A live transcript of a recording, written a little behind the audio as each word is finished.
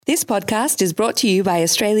This podcast is brought to you by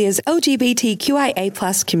Australia's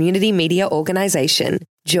LGBTQIA+ community media organisation,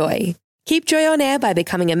 Joy. Keep Joy on air by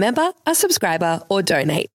becoming a member, a subscriber, or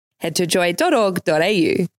donate. Head to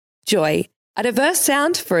joy.org.au. Joy, a diverse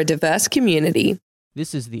sound for a diverse community.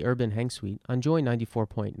 This is the Urban Hang Suite on Joy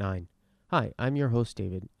 94.9. Hi, I'm your host,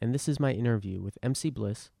 David, and this is my interview with MC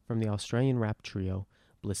Bliss from the Australian rap trio,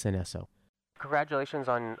 Bliss N Eso. Congratulations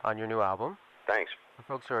on your new album. Thanks. For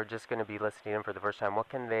folks who are just going to be listening in for the first time, what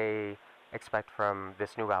can they expect from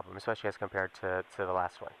this new album, especially as compared to the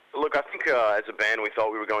last one? Look, I think as a band we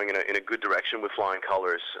thought we were going in a good direction with Flying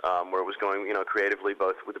Colors, where it was going, creatively,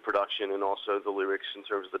 both with the production and also the lyrics in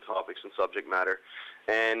terms of the topics and subject matter.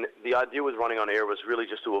 And the idea with Running on Air was really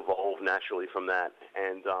just to evolve naturally from that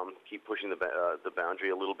and keep pushing the boundary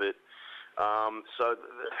a little bit.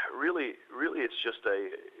 Really, it's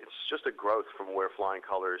just a growth from where Flying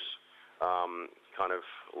Colors kind of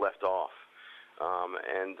left off.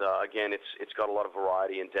 Again, it's got a lot of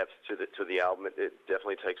variety and depth to the album. It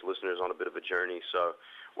definitely takes listeners on a bit of a journey. So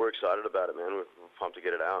we're excited about it, man. We're pumped to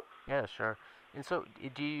get it out. Yeah, sure. And so,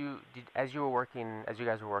 as you guys were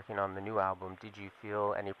working on the new album, did you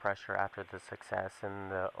feel any pressure after the success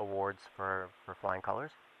and the awards for Flying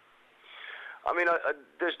Colors? I mean,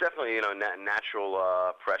 there's definitely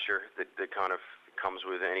natural pressure that kind of comes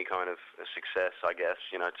with any kind of success, I guess,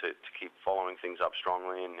 to keep following things up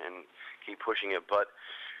strongly and keep pushing it. But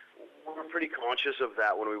we're pretty conscious of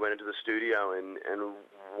that when we went into the studio, and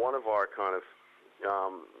one of our kind of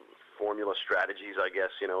formula strategies, I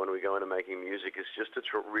guess, when we go into making music is just to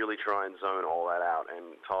really try and zone all that out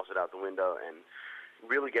and toss it out the window and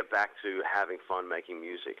really get back to having fun making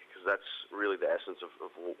music, because that's really the essence of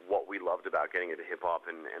what we loved about getting into hip-hop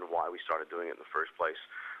and why we started doing it in the first place.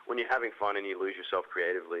 When you're having fun and you lose yourself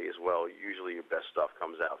creatively as well, usually your best stuff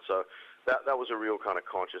comes out. So that was a real kind of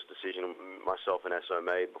conscious decision myself and Eso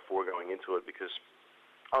made before going into it, because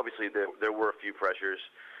obviously there were a few pressures,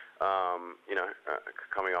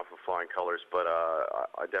 coming off of Flying Colors, but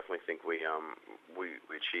I definitely think we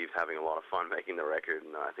achieved having a lot of fun making the record,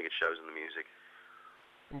 and I think it shows in the music.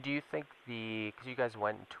 Do you think because you guys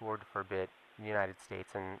went and toured for a bit in the United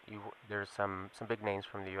States, and there's some big names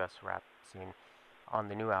from the U.S. rap scene on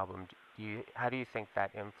the new album, how do you think that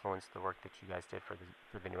influenced the work that you guys did for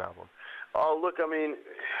the new album? Oh, look, I mean,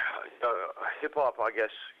 hip-hop, I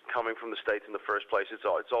guess, coming from the States in the first place, it's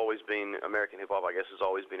always been, American hip-hop, I guess, has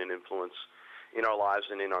always been an influence in our lives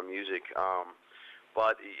and in our music.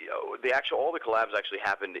 But all the collabs actually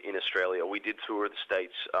happened in Australia. We did tour the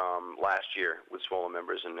States last year with smaller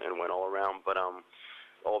members and went all around. But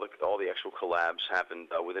all the actual collabs happened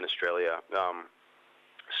within Australia.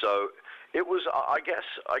 So it was, I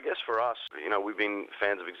guess for us, we've been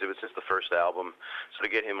fans of Exhibit since the first album. So to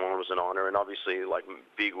get him on was an honor, and obviously like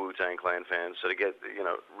big Wu-Tang Clan fans. So to get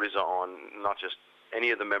RZA on, not just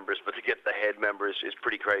any of the members, but to get the head members is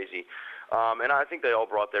pretty crazy. And I think they all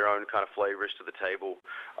brought their own kind of flavors to the table,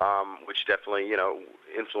 which definitely,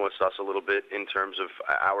 influenced us a little bit in terms of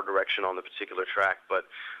our direction on the particular track. But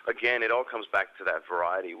again, it all comes back to that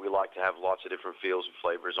variety. We like to have lots of different feels and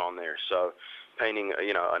flavors on there. So painting,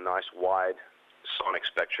 a nice wide sonic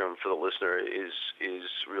spectrum for the listener is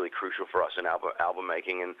really crucial for us in album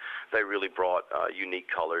making, and they really brought unique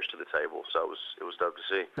colors to the table. So it was dope to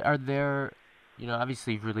see. Are there,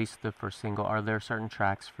 obviously you've released the first single. Are there certain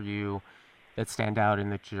tracks for you that stand out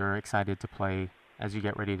and that you're excited to play as you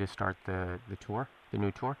get ready to start the tour, the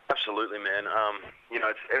new tour? Absolutely, man.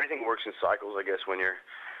 Everything works in cycles, I guess, when you're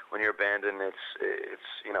a band, and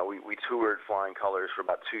we toured Flying Colors for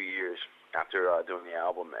about 2 years after doing the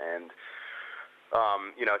album, and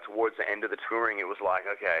towards the end of the touring, it was like,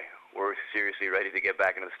 okay, we're seriously ready to get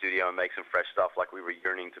back into the studio and make some fresh stuff. Like, we were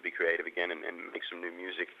yearning to be creative again and make some new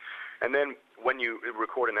music. And then when you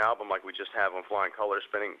record an album like we just have on Flying Colors,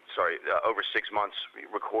 spending over 6 months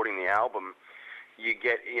recording the album, you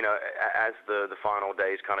get, as the final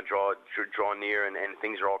days kind of draw near and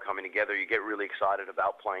things are all coming together, you get really excited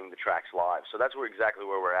about playing the tracks live. So that's exactly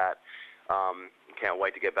where we're at. Can't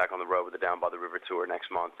wait to get back on the road with the Down by the River tour next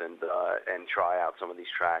month and try out some of these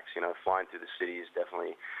tracks. Flying Through the City is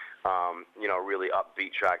definitely a really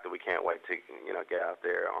upbeat track that we can't wait to get out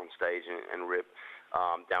there on stage and rip.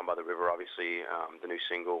 Down by the River, obviously, the new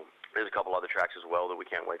single. There's a couple other tracks as well that we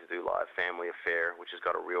can't wait to do live. Family Affair, which has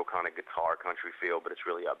got a real kind of guitar country feel, but it's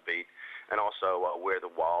really upbeat. And also Where the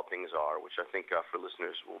Wild Things Are, which I think for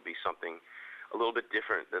listeners will be something a little bit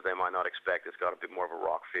different that they might not expect. It's got a bit more of a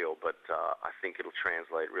rock feel, but I think it'll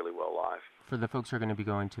translate really well live. For the folks who are going to be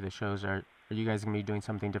going to the shows, are you guys going to be doing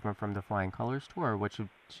something different from the Flying Colors tour, or what should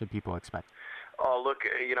people expect? Oh, look,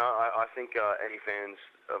 I think any fans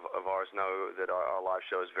of ours know that our live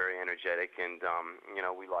show is very energetic, and,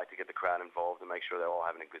 we like to get the crowd involved and make sure they're all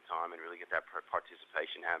having a good time and really get that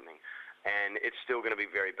participation happening. And it's still going to be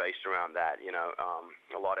very based around that,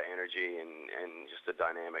 a lot of energy and just a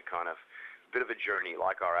dynamic kind of bit of a journey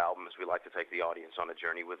like our albums. We like to take the audience on a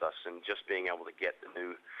journey with us, and just being able to get the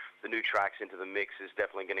new tracks into the mix is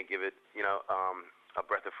definitely going to give it, a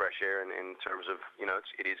breath of fresh air in terms of,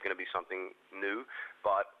 it is going to be something new,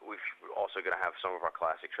 but we're also going to have some of our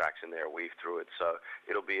classic tracks in there weaved through it, so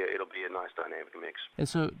it'll be a nice dynamic mix. And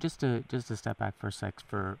so just to step back for a sec,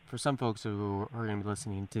 for some folks who are going to be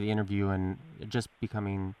listening to the interview and just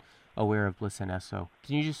becoming aware of Bliss N Eso,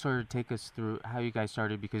 can you just sort of take us through how you guys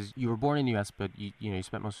started? Because you were born in the U.S., but you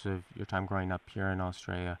spent most of your time growing up here in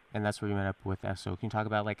Australia, and that's where you met up with Eso. Can you talk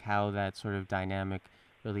about like how that sort of dynamic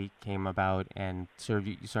really came about, and sort of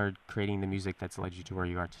you started creating the music that's led you to where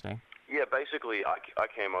you are today? Yeah, basically, I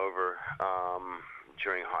came over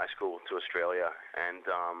during high school to Australia, and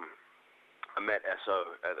I met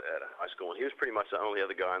Eso at high school, and he was pretty much the only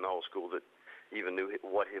other guy in the whole school that even knew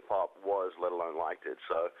what hip-hop was, let alone liked it.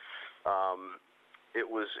 So it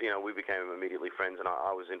was, we became immediately friends, and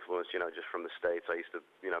I was influenced, just from the States. I used to,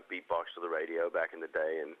 beatbox to the radio back in the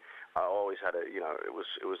day, and I always had it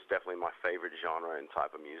was definitely my favorite genre and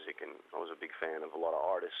type of music, and I was a big fan of a lot of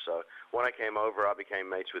artists. So when I came over, I became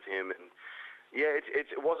mates with him, and yeah, it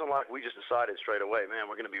wasn't like we just decided straight away, man,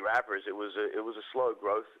 we're going to be rappers. It was a slow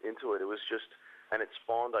growth into it. It was just, and it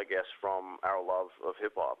spawned, I guess, from our love of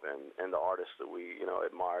hip-hop and the artists that we,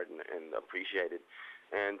 admired and appreciated.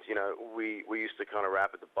 And, we used to kind of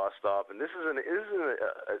rap at the bus stop. And this isn't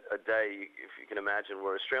a day, if you can imagine,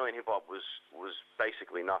 where Australian hip-hop was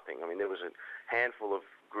basically nothing. I mean, there was a handful of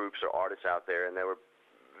groups or artists out there, and they were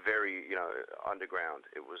very, underground.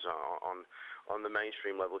 It was on the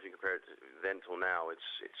mainstream level. If you compare it to then till now, it's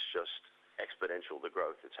just exponential, the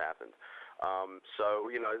growth that's happened.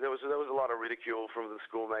 So, there was a lot of ridicule from the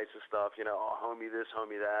schoolmates and stuff, oh, homie this,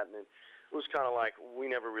 homie that, and it was kind of like we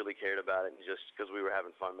never really cared about it, just because we were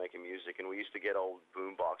having fun making music. And we used to get old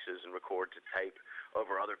boom boxes and record to tape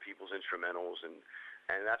over other people's instrumentals, and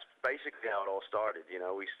that's basically how it all started.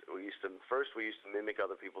 We used to mimic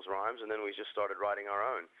other people's rhymes, and then we just started writing our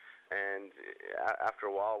own. And after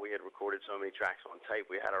a while, we had recorded so many tracks on tape.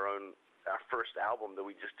 We had our first album that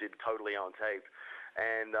we just did totally on tape.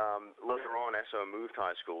 And later on, Eso moved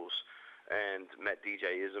high schools and met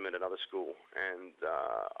DJ Ism at another school. And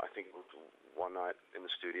I think it was one night in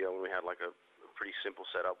the studio when we had like a pretty simple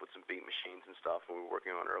setup with some beat machines and stuff, and we were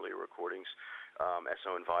working on earlier recordings.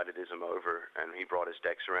 Eso invited Ism over, and he brought his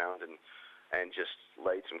decks around and just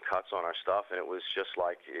laid some cuts on our stuff, and it was just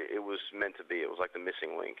like it was meant to be. It was like the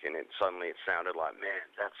missing link, and it sounded like, man,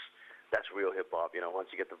 that's real hip-hop, once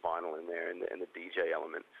you get the vinyl in there and the DJ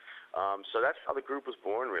element. So that's how the group was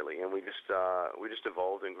born, really, and we just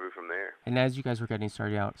evolved and grew from there. And as you guys were getting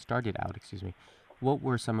started out, what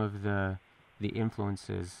were some of the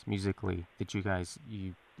influences musically that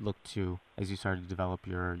you looked to as you started to develop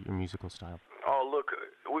your musical style? Oh, look,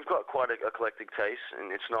 we've got quite an eclectic taste,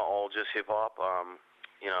 and it's not all just hip-hop,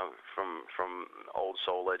 from old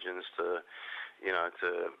soul legends to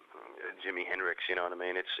Jimi Hendrix, you know what I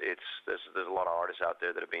mean? There's a lot of artists out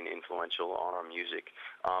there that have been influential on our music.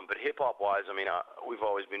 But hip-hop wise, I mean, we've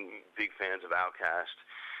always been big fans of Outkast,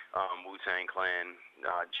 Wu-Tang Clan,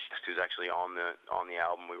 just who's actually on the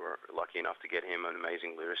album. We were lucky enough to get him, an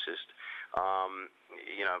amazing lyricist.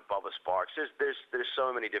 Bubba Sparks. There's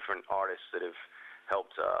so many different artists that have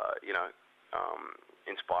helped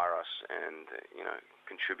inspire us and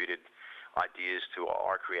contributed ideas to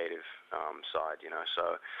our creative side,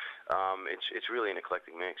 so it's really an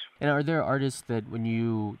eclectic mix. And are there artists that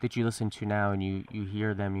you listen to now and you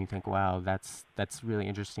hear them and you think, wow, that's really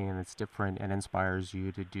interesting and it's different and inspires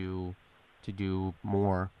you to do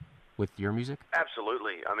more with your music?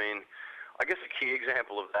 Absolutely. I mean, I guess a key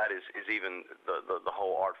example of that is even the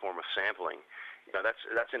whole art form of sampling.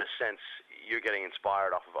 That's in a sense you're getting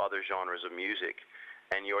inspired off of other genres of music,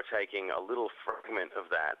 and you're taking a little fragment of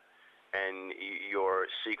that and you're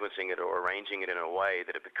sequencing it or arranging it in a way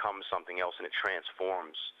that it becomes something else, and it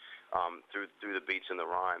transforms through the beats and the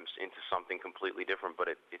rhymes into something completely different,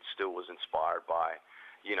 but it still was inspired by,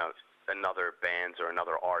 another band's or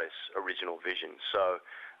another artist's original vision. So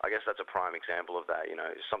I guess that's a prime example of that.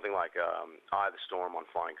 Something like Eye of the Storm on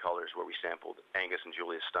Flying Colors, where we sampled Angus and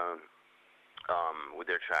Julia Stone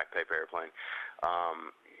with their track Paper Airplane.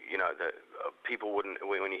 People wouldn't,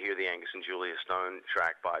 when you hear the Angus and Julia Stone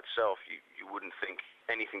track by itself, you wouldn't think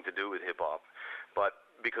anything to do with hip-hop. but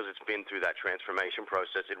because it's been through that transformation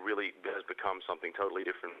process, it really has become something totally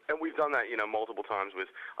different. And we've done that, multiple times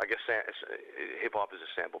with, I guess, hip-hop is a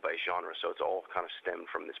sample-based genre, so it's all kind of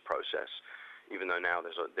stemmed from this process, even though now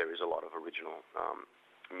there is a lot of original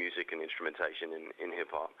music and instrumentation in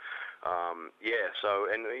hip-hop.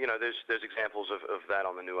 There's examples of that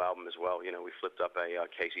on the new album as well. We flipped up a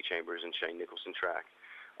Casey Chambers and Shane Nicholson track,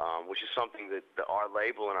 which is something that our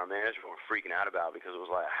label and our management were freaking out about, because it was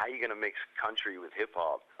like, how are you going to mix country with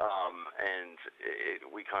hip-hop?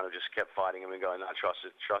 We kind of just kept fighting him and going, no, trust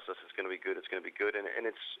us, it's going to be good, it's going to be good. And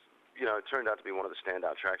it's, it turned out to be one of the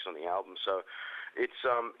standout tracks on the album. So it's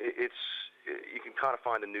you can kind of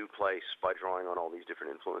find a new place by drawing on all these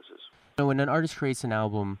different influences. When an artist creates an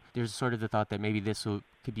album, there's sort of the thought that maybe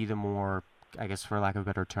could be the more, I guess for lack of a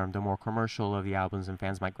better term, the more commercial of the albums, and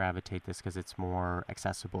fans might gravitate this because it's more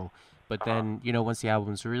accessible. But then, once the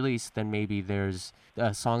album's released, then maybe there's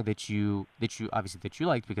a song that you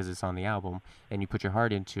liked because it's on the album and you put your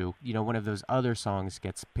heart into. One of those other songs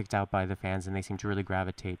gets picked out by the fans and they seem to really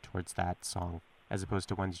gravitate towards that song, as opposed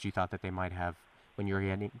to ones you thought that they might have when you were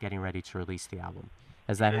getting ready to release the album.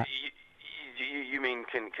 Has that You mean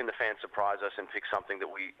can the fans surprise us and pick something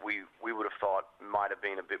that we would have thought might have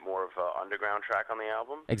been a bit more of an underground track on the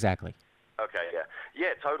album? Exactly. Okay,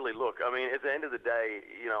 yeah, totally. Look, I mean, at the end of the day,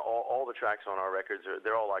 all the tracks on our records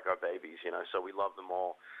they're all like our babies, so we love them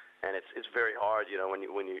all, and it's very hard, when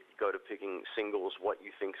you go to picking singles, what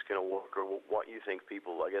you think's going to work, or what you think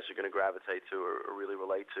people, I guess, are going to gravitate to or really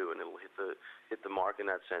relate to, and it'll hit the mark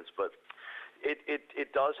in that sense, but.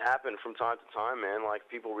 It does happen from time to time, man. Like,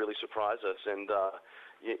 people really surprise us, and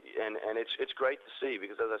it's great to see,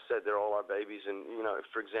 because, as I said, they're all our babies. And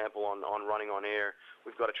for example, on Running on Air,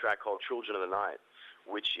 we've got a track called "Children of the Night,"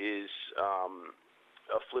 which is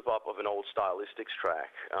a flip up of an old Stylistics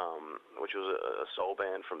track, which was a soul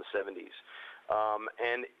band from the '70s.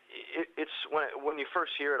 And it's when you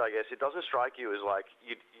first hear it, I guess it doesn't strike you as like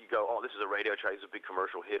you go, oh, this is a radio track, it's a big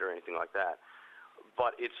commercial hit or anything like that.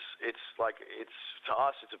 But it's to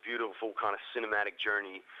us, it's a beautiful kind of cinematic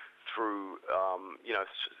journey through,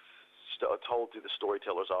 told through the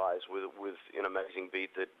storyteller's eyes with an amazing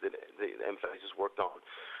beat that M-Phase has worked on.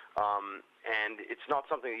 And it's not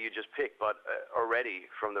something that you just pick, but already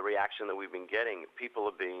from the reaction that we've been getting, people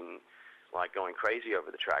have been like going crazy over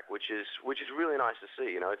the track, which is really nice to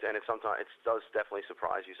see, and it sometimes it does definitely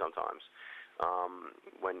surprise you sometimes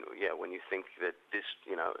when you think that this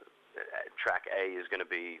track A is going to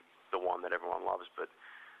be the one that everyone loves, but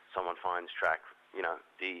someone finds track,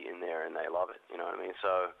 D in there and they love it, you know what I mean?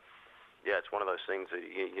 So, yeah, it's one of those things that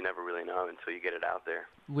you never really know until you get it out there.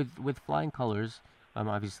 With Flying Colors,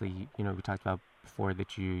 obviously, we talked about before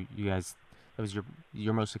that you guys, that was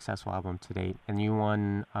your most successful album to date, and you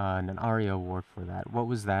won an ARIA award for that. What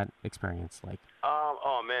was that experience like?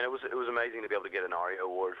 Oh man, it was amazing to be able to get an ARIA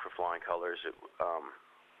award for Flying Colors.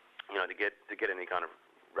 To get any kind of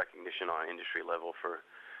recognition on an industry level for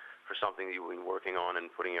something that you've been working on and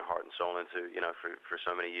putting your heart and soul into, for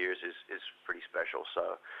so many years is pretty special.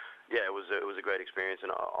 So, yeah, it was a great experience,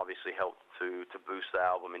 and obviously helped to boost the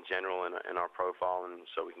album in general and our profile, and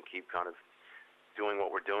so we can keep kind of doing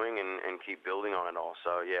what we're doing and keep building on it all.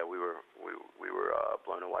 So, yeah, we were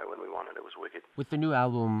blown away when we won it. It was wicked. With the new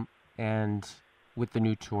album and with the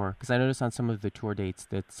new tour, because I noticed on some of the tour dates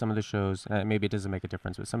that some of the shows, maybe it doesn't make a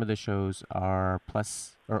difference, but some of the shows are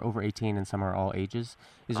plus or over 18 and some are all ages.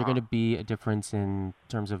 Is there going to be a difference in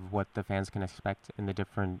terms of what the fans can expect in the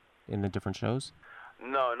different shows?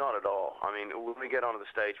 No, not at all. I mean, when we get onto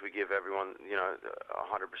the stage, we give everyone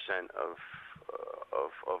 100% of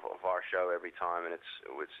our show every time, and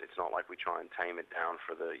it's not like we try and tame it down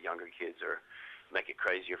for the younger kids or make it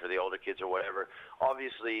crazier for the older kids or whatever.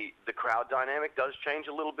 Obviously, the crowd dynamic does change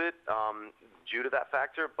a little bit due to that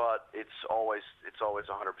factor, but it's always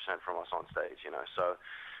 100% from us on stage, So,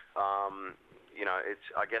 it's,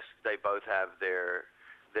 I guess they both have their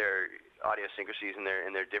idiosyncrasies and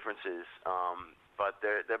their differences, but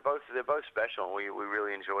they're both special. We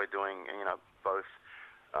really enjoy doing both.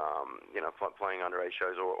 Playing underage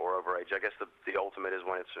shows or overage. I guess the ultimate is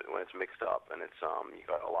when it's mixed up and it's you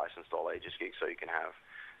got a licensed all ages gig, so you can have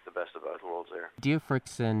the best of both worlds there.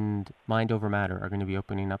 Diafrix and Mind Over Matter are going to be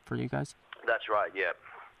opening up for you guys. That's right. Yeah.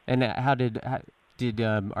 And are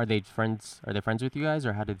they friends? Are they friends with you guys,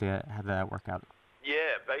 or how did that work out?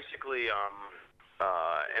 Yeah, basically,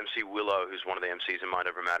 MC Willow, who's one of the MCs in Mind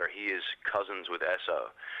Over Matter, he is cousins with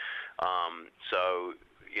Eso. So.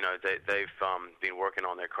 They've been working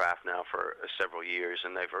on their craft now for several years,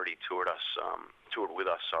 and they've already toured with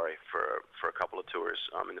us, for a couple of tours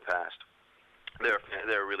in the past.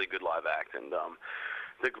 They're a really good live act, and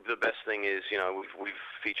the best thing is, we've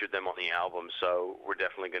featured them on the album, so we're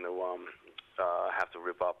definitely going to have to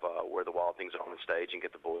rip up Where the Wild Things Are on stage and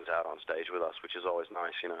get the boys out on stage with us, which is always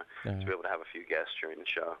nice, to be able to have a few guests during the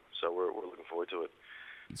show. So we're looking forward to it.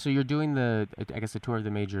 So you're doing the tour of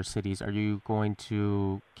the major cities. Are you going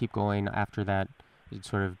to keep going after that,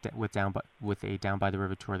 sort of with a Down by the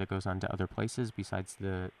River tour that goes on to other places besides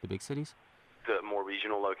the big cities? The more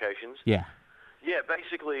regional locations? Yeah. Yeah,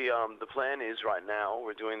 basically, the plan is right now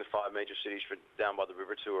we're doing the 5 major cities for Down by the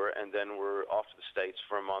River tour, and then we're off to the States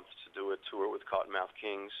for a month to do a tour with Cottonmouth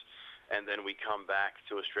Kings, and then we come back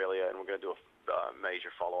to Australia and we're going to do a major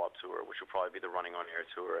follow-up tour, which will probably be the Running on Air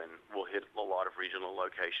tour, and we'll hit a lot of regional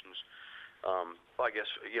locations. I guess,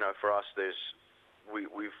 for us,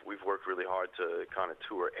 we've worked really hard to kind of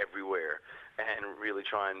tour everywhere and really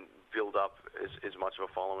try and build up as much of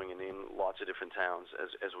a following in lots of different towns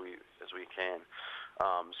as we can.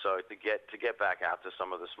 So to get back out to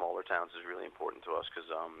some of the smaller towns is really important to us because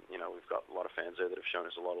we've got a lot of fans there that have shown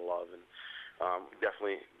us a lot of love, and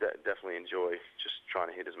definitely enjoy just trying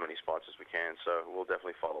to hit as many spots as we can. So we'll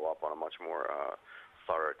definitely follow up on a much more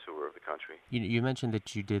thorough tour of the country. You mentioned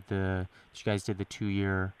that you guys did the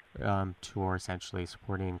 2-year tour, essentially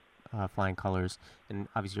supporting Flying Colors, and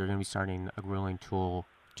obviously you're going to be starting a grueling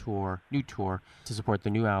new tour to support the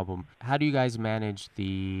new album. How do you guys manage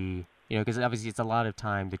because obviously it's a lot of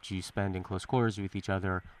time that you spend in close quarters with each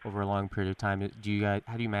other over a long period of time.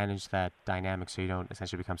 How do you manage that dynamic so you don't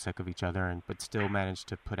essentially become sick of each other but still manage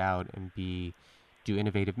to put out and do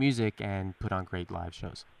innovative music and put on great live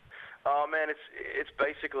shows? Oh man, it's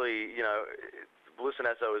basically, Bliss N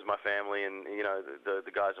Eso is my family, and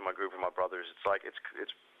the guys in my group are my brothers. It's like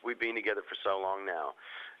we've been together for so long now.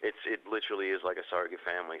 It literally is like a surrogate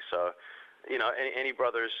family. So, any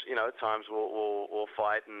brothers, at times we'll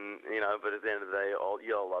fight, and but at the end of the day,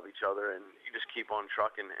 you all love each other, and you just keep on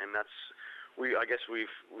trucking. And that's I guess we've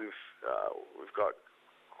got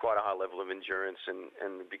quite a high level of endurance,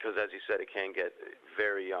 and because as you said, it can get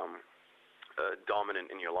very dominant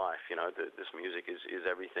in your life. This music is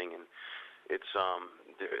everything, and it's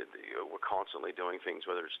we're constantly doing things,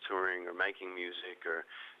 whether it's touring or making music or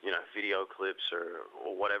video clips or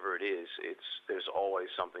whatever it is. There's always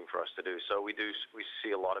something for us to do. So we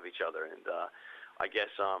see a lot of each other, and I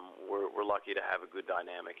guess we're lucky to have a good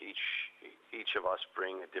dynamic. Each of us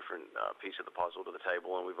bring a different piece of the puzzle to the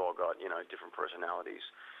table, and we've all got different personalities,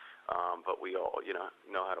 but we all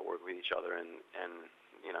know how to work with each other, and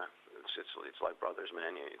it's like brothers,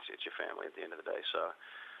 man. It's your family at the end of the day. So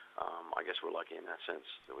I guess we're lucky in that sense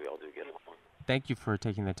that we all do get along. Thank you for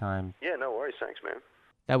taking the time. Yeah, no worries. Thanks, man.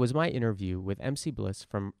 That was my interview with MC Bliss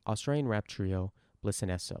from Australian rap trio Bliss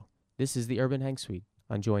N Eso. This is the Urban Hang Suite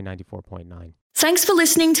on Joy 94.9. Thanks for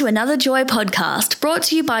listening to another Joy podcast brought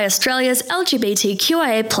to you by Australia's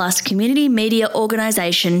LGBTQIA+ community media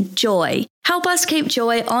organisation, Joy. Help us keep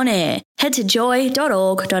Joy on air. Head to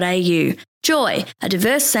joy.org.au. Joy, a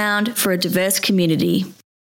diverse sound for a diverse community.